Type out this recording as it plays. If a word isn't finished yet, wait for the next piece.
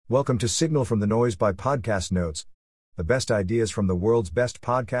Welcome to Signal from the Noise by Podcast Notes, the best ideas from the world's best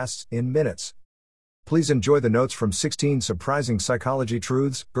podcasts in minutes. Please enjoy the notes from 16 Surprising Psychology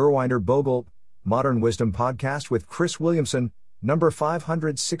Truths, Gurwinder Bhogal, Modern Wisdom Podcast with Chris Williamson, number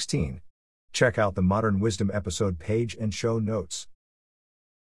 516. Check out the Modern Wisdom episode page and show notes.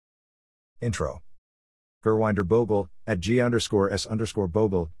 Intro. Gurwinder Bhogal, at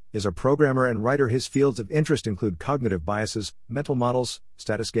G_S_Bhogal, is a programmer and writer. His fields of interest include cognitive biases, mental models,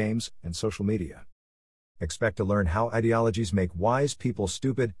 status games, and social media. Expect to learn how ideologies make wise people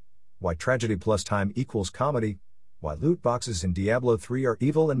stupid, why tragedy plus time equals comedy, why loot boxes in Diablo 3 are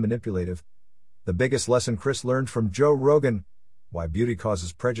evil and manipulative, the biggest lesson Chris learned from Joe Rogan, why beauty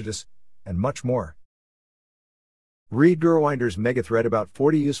causes prejudice, and much more. Read Gurwinder's megathread about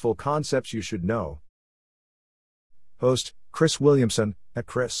 40 useful concepts you should know. Host, Chris Williamson, at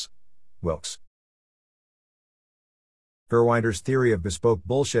Chris Wilkes. Gurwinder's theory of bespoke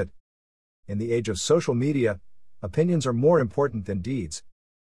bullshit. In the age of social media, opinions are more important than deeds.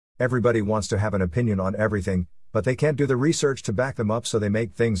 Everybody wants to have an opinion on everything, but they can't do the research to back them up, so they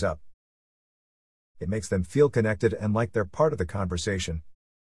make things up. It makes them feel connected and like they're part of the conversation.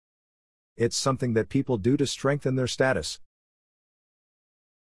 It's something that people do to strengthen their status.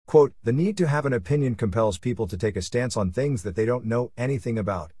 Quote, the need to have an opinion compels people to take a stance on things that they don't know anything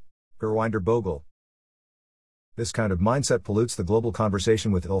about. Gurwinder Bhogal. This kind of mindset pollutes the global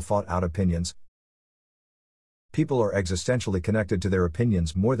conversation with ill-thought-out opinions. People are existentially connected to their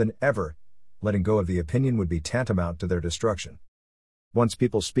opinions more than ever. Letting go of the opinion would be tantamount to their destruction. Once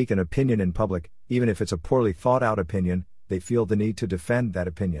people speak an opinion in public, even if it's a poorly thought-out opinion, they feel the need to defend that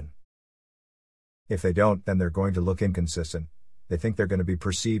opinion. If they don't, then they're going to look inconsistent. They think they're going to be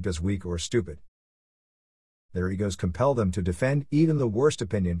perceived as weak or stupid. Their egos compel them to defend even the worst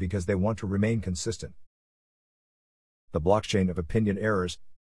opinion because they want to remain consistent. The blockchain of opinion errors.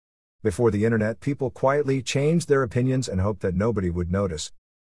 Before the internet, people quietly changed their opinions and hoped that nobody would notice.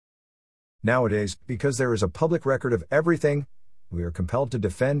 Nowadays, because there is a public record of everything, we are compelled to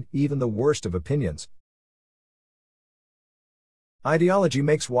defend even the worst of opinions. Ideology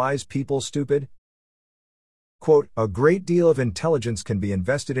makes wise people stupid. Quote, a great deal of intelligence can be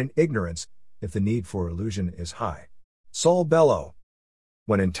invested in ignorance, if the need for illusion is high. Saul Bellow.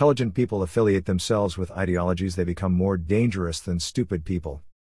 When intelligent people affiliate themselves with ideologies, they become more dangerous than stupid people.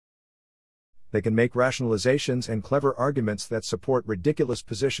 They can make rationalizations and clever arguments that support ridiculous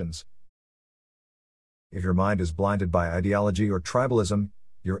positions. If your mind is blinded by ideology or tribalism,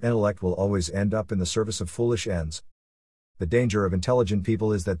 your intellect will always end up in the service of foolish ends. The danger of intelligent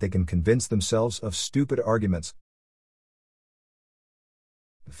people is that they can convince themselves of stupid arguments.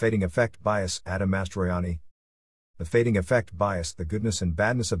 The fading effect bias, Adam Mastroianni. The fading effect bias, the goodness and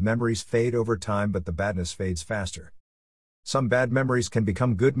badness of memories fade over time, but the badness fades faster. Some bad memories can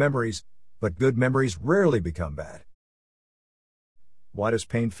become good memories, but good memories rarely become bad. Why does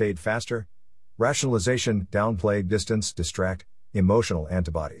pain fade faster? Rationalization, downplay, distance, distract, emotional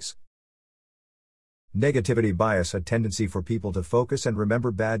antibodies. Negativity bias, a tendency for people to focus and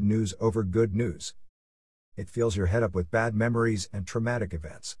remember bad news over good news. It fills your head up with bad memories and traumatic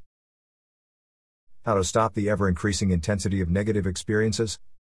events. How to stop the ever-increasing intensity of negative experiences?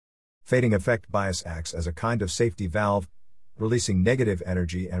 Fading effect bias acts as a kind of safety valve, releasing negative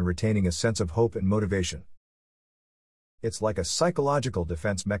energy and retaining a sense of hope and motivation. It's like a psychological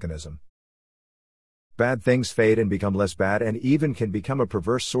defense mechanism. Bad things fade and become less bad, and even can become a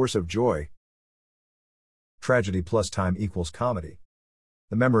perverse source of joy. Tragedy plus time equals comedy.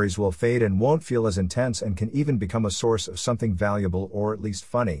 The memories will fade and won't feel as intense, and can even become a source of something valuable or at least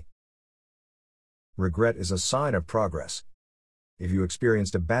funny. Regret is a sign of progress. If you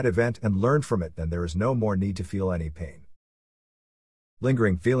experienced a bad event and learned from it, then there is no more need to feel any pain.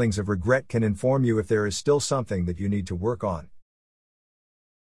 Lingering feelings of regret can inform you if there is still something that you need to work on.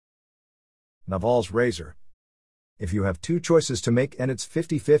 Naval's razor. If you have two choices to make and it's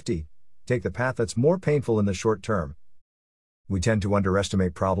 50-50, take the path that's more painful in the short term. We tend to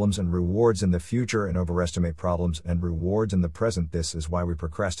underestimate problems and rewards in the future and overestimate problems and rewards in the present. This is why we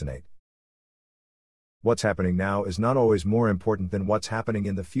procrastinate. What's happening now is not always more important than what's happening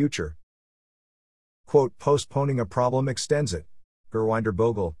in the future. Quote, postponing a problem extends it. Gurwinder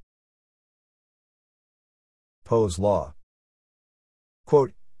Bhogal. Poe's Law.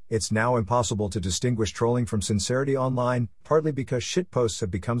 Quote, it's now impossible to distinguish trolling from sincerity online, partly because shitposts have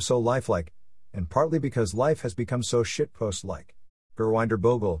become so lifelike, and partly because life has become so shitpost-like. Gurwinder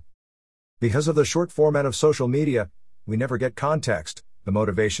Bhogal. Because of the short format of social media, we never get context, the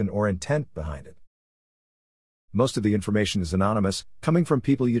motivation or intent behind it. Most of the information is anonymous, coming from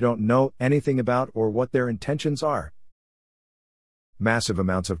people you don't know anything about or what their intentions are. Massive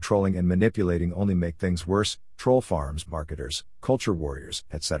amounts of trolling and manipulating only make things worse: troll farms, marketers, culture warriors,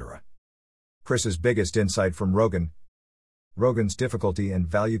 etc. Chris's biggest insight from Rogan. Rogan's difficulty and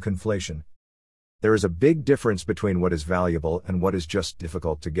value conflation. There is a big difference between what is valuable and what is just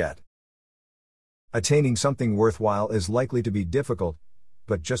difficult to get. Attaining something worthwhile is likely to be difficult,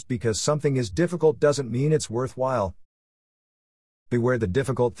 but just because something is difficult doesn't mean it's worthwhile. Beware the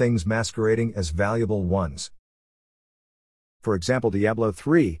difficult things masquerading as valuable ones. For example, Diablo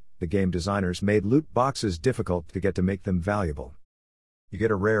 3, the game designers made loot boxes difficult to get to make them valuable. You get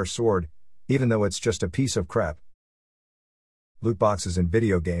a rare sword, even though it's just a piece of crap. Loot boxes in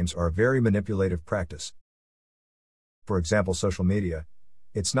video games are a very manipulative practice. For example, social media.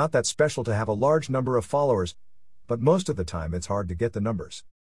 It's not that special to have a large number of followers, but most of the time it's hard to get the numbers.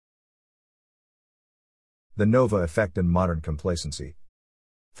 The Nova effect and modern complacency.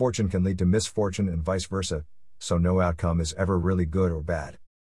 Fortune can lead to misfortune and vice versa, so no outcome is ever really good or bad.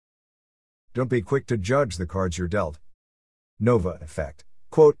 Don't be quick to judge the cards you're dealt. Nova effect.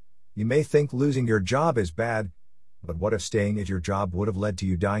 Quote, "You may think losing your job is bad, but what if staying at your job would have led to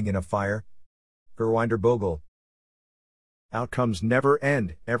you dying in a fire?" Gurwinder, Bhogal. Outcomes never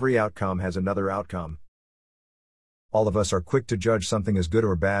end, every outcome has another outcome. All of us are quick to judge something as good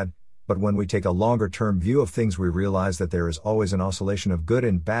or bad, but when we take a longer-term view of things we realize that there is always an oscillation of good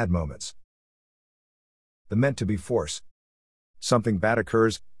and bad moments. The meant-to-be force. Something bad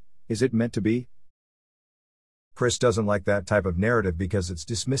occurs, is it meant to be? Chris doesn't like that type of narrative because it's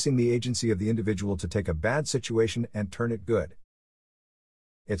dismissing the agency of the individual to take a bad situation and turn it good.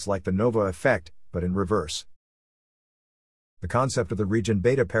 It's like the Nova effect, but in reverse. The concept of the region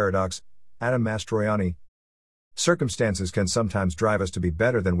beta paradox, Adam Mastroianni. Circumstances can sometimes drive us to be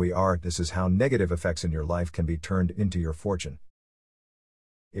better than we are. This is how negative effects in your life can be turned into your fortune.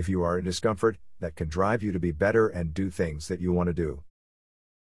 If you are in discomfort, that can drive you to be better and do things that you want to do.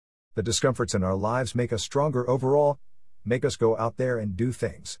 The discomforts in our lives make us stronger overall, make us go out there and do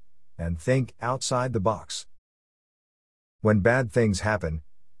things, and think outside the box. When bad things happen,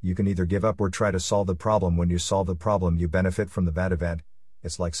 you can either give up or try to solve the problem. When you solve the problem, you benefit from the bad event.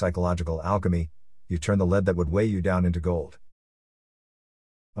 It's like psychological alchemy. You turn the lead that would weigh you down into gold.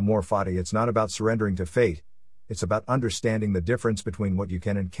 Amor fati. It's not about surrendering to fate. It's about understanding the difference between what you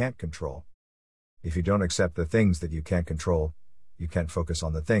can and can't control. If you don't accept the things that you can't control, you can't focus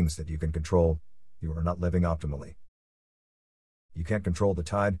on the things that you can control, you are not living optimally. You can't control the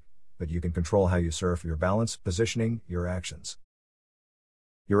tide, but you can control how you surf, your balance, positioning, your actions.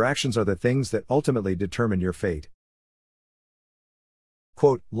 Your actions are the things that ultimately determine your fate.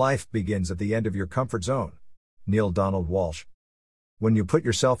 Quote, "Life begins at the end of your comfort zone." Neil Donald Walsh. When you put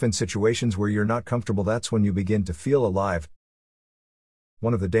yourself in situations where you're not comfortable, that's when you begin to feel alive.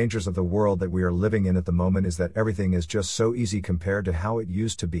 One of the dangers of the world that we are living in at the moment is that everything is just so easy compared to how it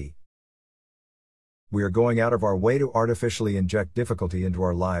used to be. We are going out of our way to artificially inject difficulty into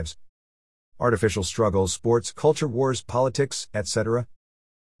our lives. Artificial struggles, sports, culture wars, politics, etc.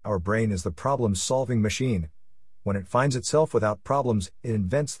 Our brain is the problem-solving machine. When it finds itself without problems, it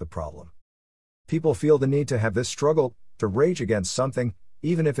invents the problem. People feel the need to have this struggle, to rage against something,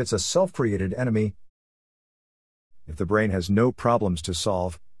 even if it's a self-created enemy. If the brain has no problems to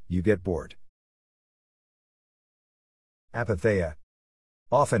solve, you get bored. Apatheia.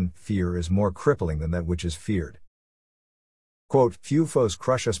 Often, fear is more crippling than that which is feared. Quote, "Few foes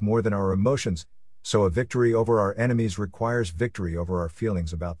crush us more than our emotions, so a victory over our enemies requires victory over our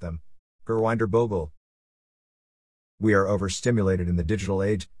feelings about them." Gurwinder, Bhogal. We are overstimulated in the digital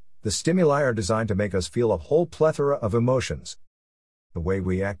age. The stimuli are designed to make us feel a whole plethora of emotions. The way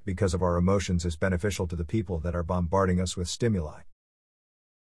we act because of our emotions is beneficial to the people that are bombarding us with stimuli.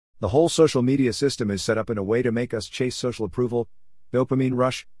 The whole social media system is set up in a way to make us chase social approval, dopamine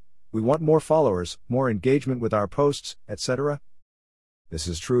rush. We want more followers, more engagement with our posts, etc. This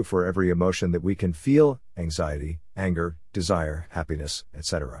is true for every emotion that we can feel: anxiety, anger, desire, happiness,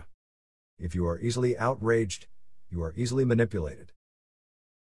 etc. If you are easily outraged, you are easily manipulated.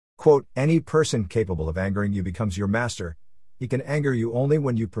 Quote, "Any person capable of angering you becomes your master. He can anger you only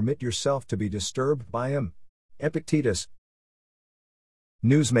when you permit yourself to be disturbed by him." Epictetus.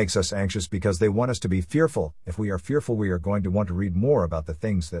 News makes us anxious because they want us to be fearful. If we are fearful, we are going to want to read more about the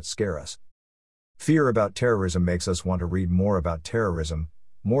things that scare us. Fear about terrorism makes us want to read more about terrorism,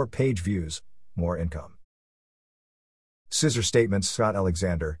 more page views, more income. Scissor statements, Scott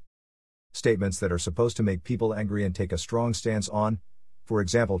Alexander. Statements that are supposed to make people angry and take a strong stance on, for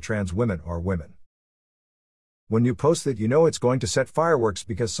example, trans women are women. When you post that, you know it's going to set fireworks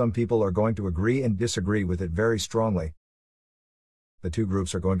because some people are going to agree and disagree with it very strongly. The two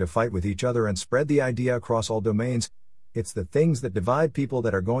groups are going to fight with each other and spread the idea across all domains. It's the things that divide people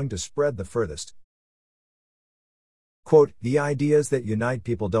that are going to spread the furthest. Quote, the ideas that unite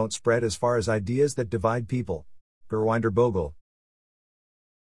people don't spread as far as ideas that divide people. Gurwinder Bhogal.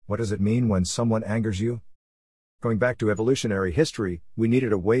 What does it mean when someone angers you? Going back to evolutionary history, we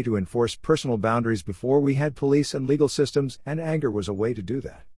needed a way to enforce personal boundaries before we had police and legal systems, and anger was a way to do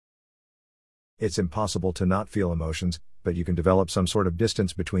that. It's impossible to not feel emotions, but you can develop some sort of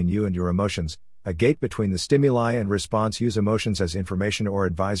distance between you and your emotions, a gate between the stimuli and response. Use emotions as information or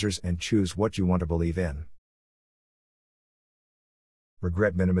advisors and choose what you want to believe in.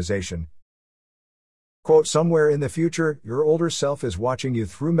 Regret minimization. Quote, somewhere in the future, your older self is watching you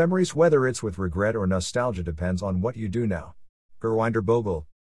through memories, whether it's with regret or nostalgia depends on what you do now. Gurwinder Bhogal.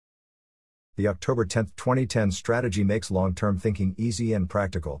 The October 10, 2010 strategy makes long-term thinking easy and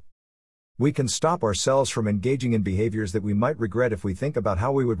practical. We can stop ourselves from engaging in behaviors that we might regret if we think about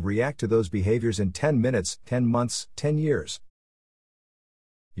how we would react to those behaviors in 10 minutes, 10 months, 10 years.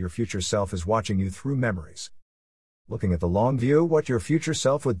 Your future self is watching you through memories. Looking at the long view, what your future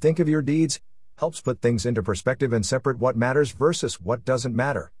self would think of your deeds, helps put things into perspective and separate what matters versus what doesn't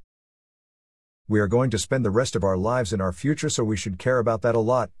matter. We are going to spend the rest of our lives in our future, so we should care about that a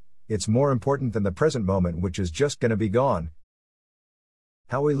lot. It's more important than the present moment, which is just gonna be gone.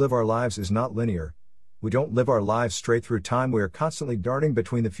 How we live our lives is not linear. We don't live our lives straight through time. We are constantly darting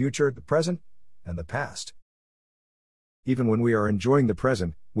between the future, the present, and the past. Even when we are enjoying the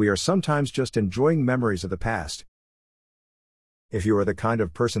present, we are sometimes just enjoying memories of the past. If you are the kind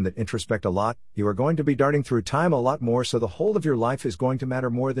of person that introspect a lot, you are going to be darting through time a lot more, so the whole of your life is going to matter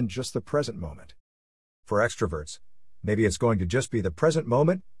more than just the present moment. For extroverts, maybe it's going to just be the present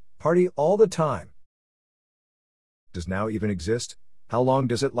moment, party all the time. Does now even exist? How long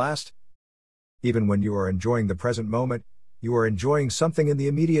does it last? Even when you are enjoying the present moment, you are enjoying something in the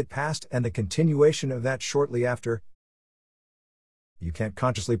immediate past and the continuation of that shortly after. You can't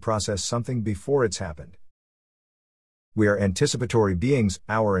consciously process something before it's happened. We are anticipatory beings.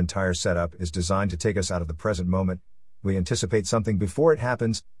 Our entire setup is designed to take us out of the present moment. We anticipate something before it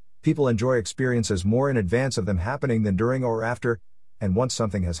happens. People enjoy experiences more in advance of them happening than during or after, and once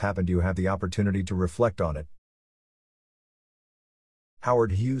something has happened, you have the opportunity to reflect on it.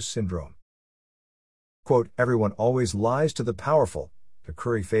 Howard Hughes syndrome. Quote, everyone always lies to the powerful, to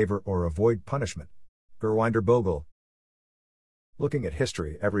curry favor or avoid punishment. Gurwinder Bhogal. Looking at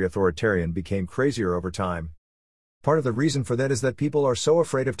history, every authoritarian became crazier over time. Part of the reason for that is that people are so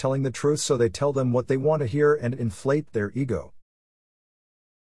afraid of telling the truth, so they tell them what they want to hear and inflate their ego.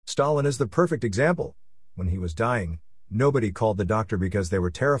 Stalin is the perfect example. When he was dying, nobody called the doctor because they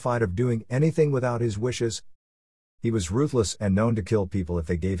were terrified of doing anything without his wishes. He was ruthless and known to kill people if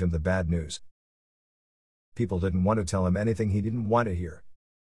they gave him the bad news. People didn't want to tell him anything he didn't want to hear.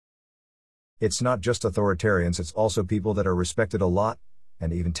 It's not just authoritarians, it's also people that are respected a lot,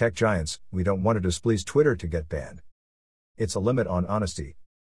 and even tech giants. We don't want to displease Twitter to get banned. It's a limit on honesty.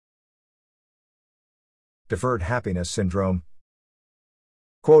 Deferred happiness syndrome.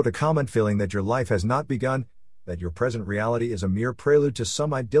 Quote, a common feeling that your life has not begun, that your present reality is a mere prelude to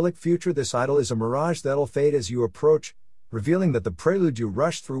some idyllic future. This idyll is a mirage that'll fade as you approach, revealing that the prelude you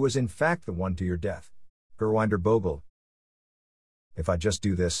rushed through was in fact the one to your death. Gurwinder Bhogal. If I just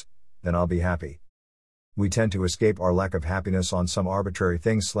do this, then I'll be happy. We tend to escape our lack of happiness on some arbitrary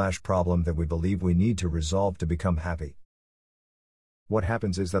thing/problem that we believe we need to resolve to become happy. What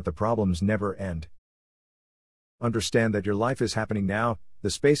happens is that the problems never end. Understand that your life is happening now, the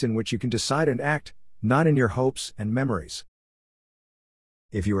space in which you can decide and act, not in your hopes and memories.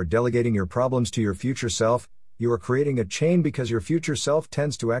 If you are delegating your problems to your future self, you are creating a chain because your future self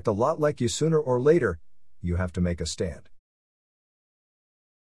tends to act a lot like you sooner or later. You have to make a stand.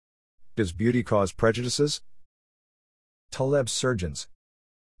 Does beauty cause prejudices? Taleb's surgeons.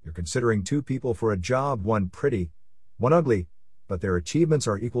 You're considering two people for a job, one pretty, one ugly, but their achievements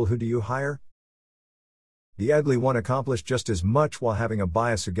are equal. Who do you hire? The ugly one accomplished just as much while having a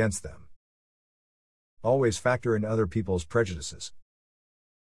bias against them. Always factor in other people's prejudices.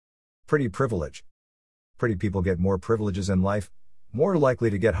 Pretty privilege. Pretty people get more privileges in life, more likely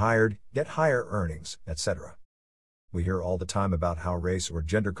to get hired, get higher earnings, etc. We hear all the time about how race or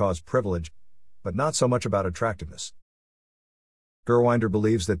gender cause privilege, but not so much about attractiveness. Gurwinder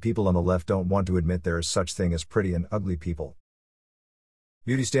believes that people on the left don't want to admit there is such thing as pretty and ugly people.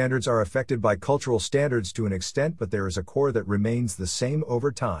 Beauty standards are affected by cultural standards to an extent, but there is a core that remains the same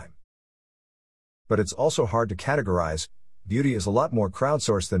over time. But it's also hard to categorize. Beauty is a lot more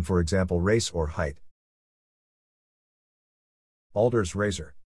crowdsourced than, for example, race or height. Alder's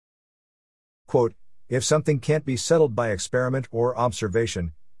razor. Quote, if something can't be settled by experiment or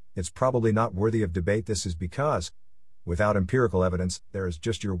observation, it's probably not worthy of debate. This is because Without empirical evidence, there is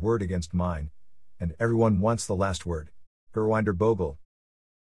just your word against mine. And everyone wants the last word. Gurwinder Bhogal.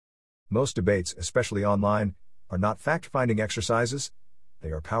 Most debates, especially online, are not fact-finding exercises,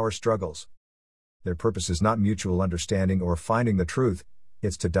 they are power struggles. Their purpose is not mutual understanding or finding the truth,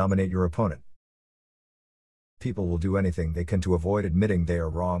 it's to dominate your opponent. People will do anything they can to avoid admitting they are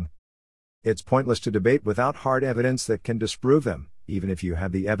wrong. It's pointless to debate without hard evidence that can disprove them. Even if you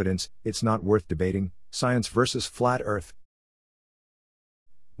have the evidence, it's not worth debating. Science versus flat Earth.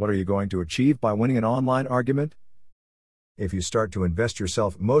 What are you going to achieve by winning an online argument? If you start to invest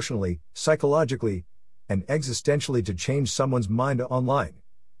yourself emotionally, psychologically, and existentially to change someone's mind online,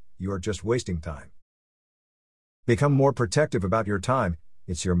 you are just wasting time. Become more protective about your time,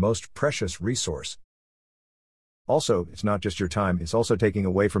 it's your most precious resource. Also, it's not just your time, it's also taking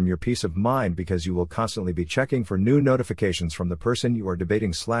away from your peace of mind because you will constantly be checking for new notifications from the person you are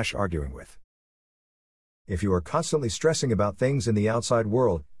debating/arguing with. If you are constantly stressing about things in the outside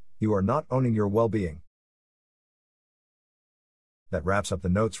world, you are not owning your well-being. That wraps up the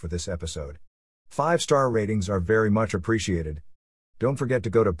notes for this episode. 5-star ratings are very much appreciated. Don't forget to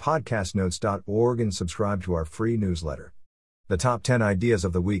go to podcastnotes.org and subscribe to our free newsletter. The top 10 ideas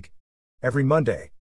of the week. Every Monday.